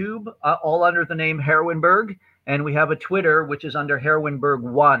YouTube, all under the name Herwenberg. And we have a Twitter, which is under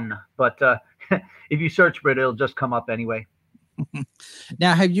Herwenberg1. But if you search for it, it'll just come up anyway.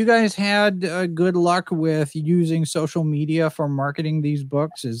 Now, have you guys had good luck with using social media for marketing these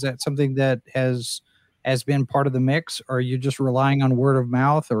books? Is that something that has been part of the mix, or are you just relying on word of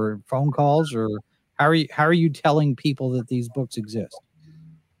mouth or phone calls, or how are you telling people that these books exist?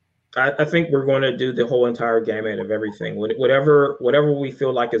 I think we're going to do the whole entire gamut of everything, whatever we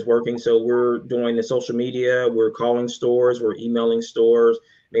feel like is working. So we're doing the social media, we're calling stores, we're emailing stores.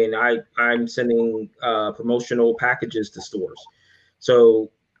 I mean, I'm sending promotional packages to stores.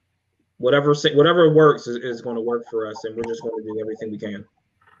 So whatever works is going to work for us, and we're just going to do everything we can.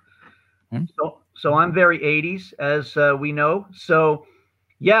 So I'm very 80s, as we know. So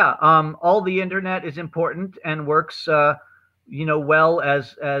yeah, all the internet is important and works, well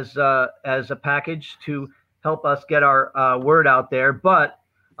as a package to help us get our word out there. But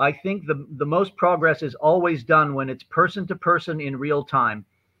I think the most progress is always done when it's person to person in real time,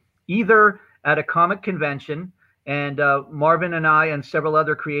 either at a comic convention. And Marvin and I and several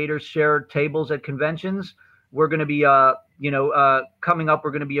other creators share tables at conventions. We're going to be, coming up.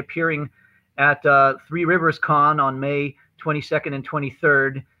 We're going to be appearing at Three Rivers Con on May 22nd and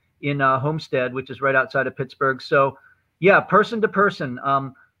 23rd in Homestead, which is right outside of Pittsburgh. So, yeah, person to person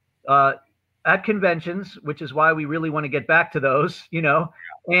at conventions, which is why we really want to get back to those,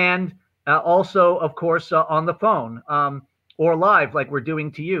 and also, of course, on the phone or live like we're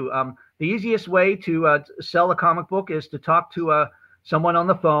doing to you. The easiest way to sell a comic book is to talk to someone on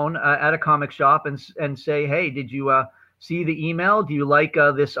the phone at a comic shop and say, hey, did you see the email? Do you like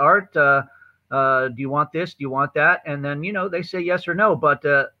this art? Do you want this? Do you want that? And then, they say yes or no. But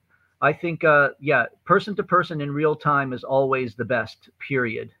I think, person to person in real time is always the best,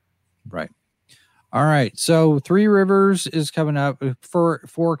 period. Right. All right. So Three Rivers is coming up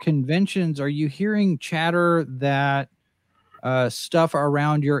for conventions. Are you hearing chatter that stuff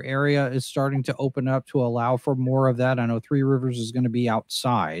around your area is starting to open up to allow for more of that? I know Three Rivers is going to be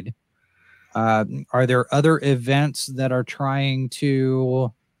outside. Are there other events that are trying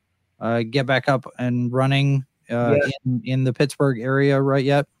to get back up and running in the Pittsburgh area right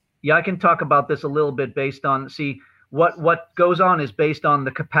yet? Yeah, I can talk about this a little bit based on, what goes on is based on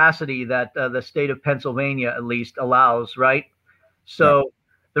the capacity that the state of Pennsylvania at least allows, right? So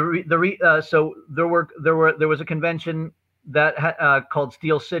there was a convention that called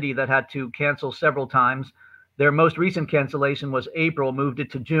Steel City that had to cancel several times. Their most recent cancellation was April, moved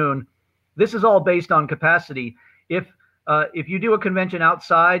it to June. This is all based on capacity. If you do a convention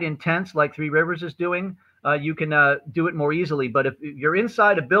outside in tents like Three Rivers is doing, you can do it more easily. But if you're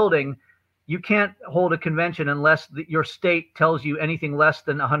inside a building, you can't hold a convention unless your state tells you anything less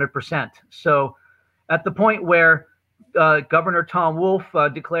than 100%. So at the point where Governor Tom Wolf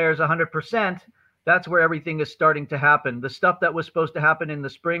declares 100%, that's where everything is starting to happen. The stuff that was supposed to happen in the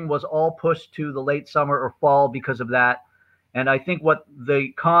spring was all pushed to the late summer or fall because of that. And I think what the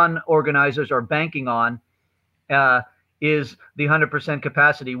con organizers are banking on is the 100%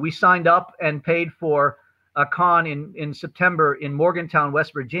 capacity. We signed up and paid for a con in September in Morgantown,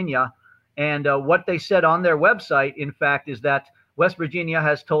 West Virginia. And what they said on their website, in fact, is that West Virginia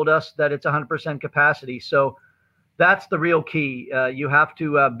has told us that it's 100% capacity. So that's the real key. You have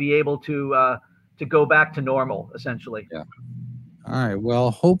to be able to go back to normal, essentially. Yeah. All right.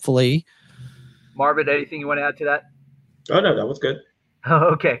 Well, hopefully. Marvin, anything you want to add to that? Oh, no, that was good.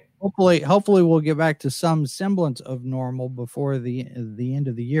 Okay. Hopefully we'll get back to some semblance of normal before the end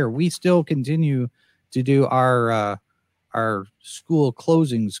of the year. We still continue to do our school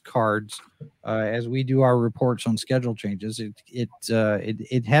closings cards as we do our reports on schedule changes.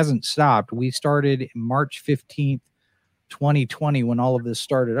 It hasn't stopped. We started March 15th, 2020 when all of this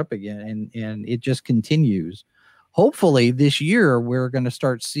started up again, and it just continues. Hopefully this year we're going to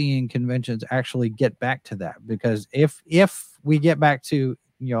start seeing conventions actually get back to that, because if we get back to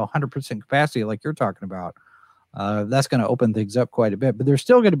 100% capacity like you're talking about, that's going to open things up quite a bit. But there's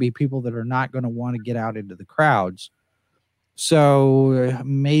still going to be people that are not going to want to get out into the crowds. So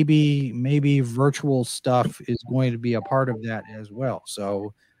maybe virtual stuff is going to be a part of that as well.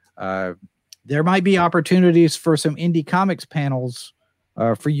 So there might be opportunities for some indie comics panels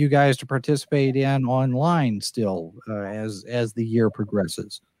for you guys to participate in online still as the year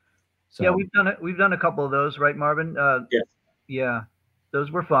progresses. So, yeah, we've done a couple of those, right, Marvin? Yes. Yeah,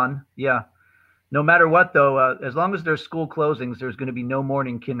 those were fun. Yeah. No matter what, though, as long as there's school closings, there's going to be no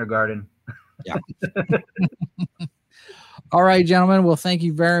morning kindergarten. Yeah. All right, gentlemen. Well, thank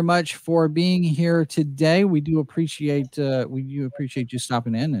you very much for being here today. We do appreciate you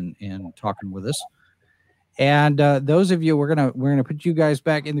stopping in and talking with us. And those of you, we're gonna put you guys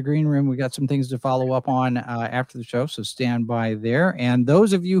back in the green room. We got some things to follow up on after the show, so stand by there. And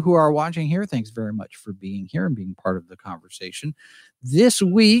those of you who are watching here, thanks very much for being here and being part of the conversation. This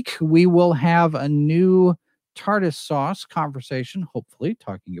week we will have a new TARDIS sauce conversation, hopefully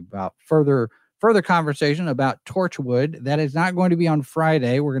talking about further conversation about Torchwood. That is not going to be on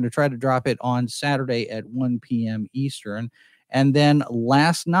Friday. We're going to try to drop it on Saturday at 1 p.m. Eastern. And then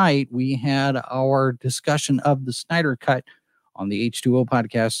last night we had our discussion of the Snyder Cut on the H2O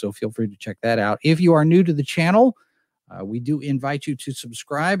podcast, so feel free to check that out. If you are new to the channel, we do invite you to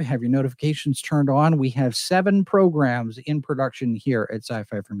subscribe, have your notifications turned on. We have 7 programs in production here at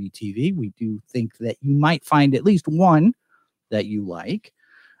Sci-Fi for Me TV. We do think that you might find at least one that you like.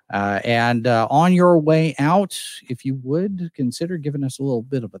 And on your way out, if you would consider giving us a little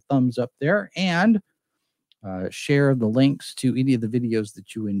bit of a thumbs up there, and share the links to any of the videos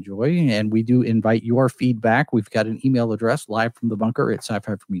that you enjoy. And we do invite your feedback. We've got an email address,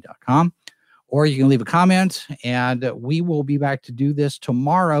 livefromthebunker@sci-fi4me.com, or you can leave a comment, and we will be back to do this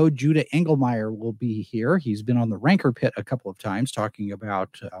tomorrow. Judah Engelmeyer will be here. He's been on the Ranker Pit a couple of times talking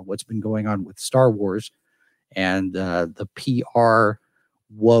about what's been going on with Star Wars and the PR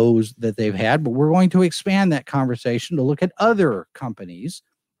woes that they've had. But we're going to expand that conversation to look at other companies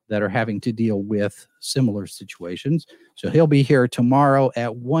that are having to deal with similar situations. So he'll be here tomorrow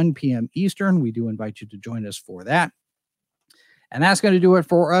at 1 p.m. Eastern. We do invite you to join us for that. And that's going to do it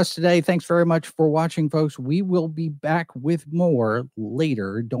for us today. Thanks very much for watching, folks. We will be back with more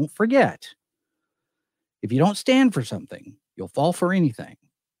later. Don't forget, if you don't stand for something, you'll fall for anything.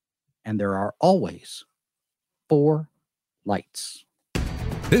 And there are always 4 lights.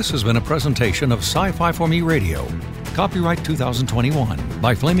 This has been a presentation of Sci-Fi for Me Radio. Copyright 2021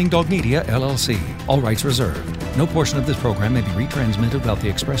 by Flaming Dog Media, LLC. All rights reserved. No portion of this program may be retransmitted without the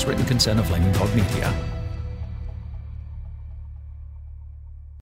express written consent of Flaming Dog Media.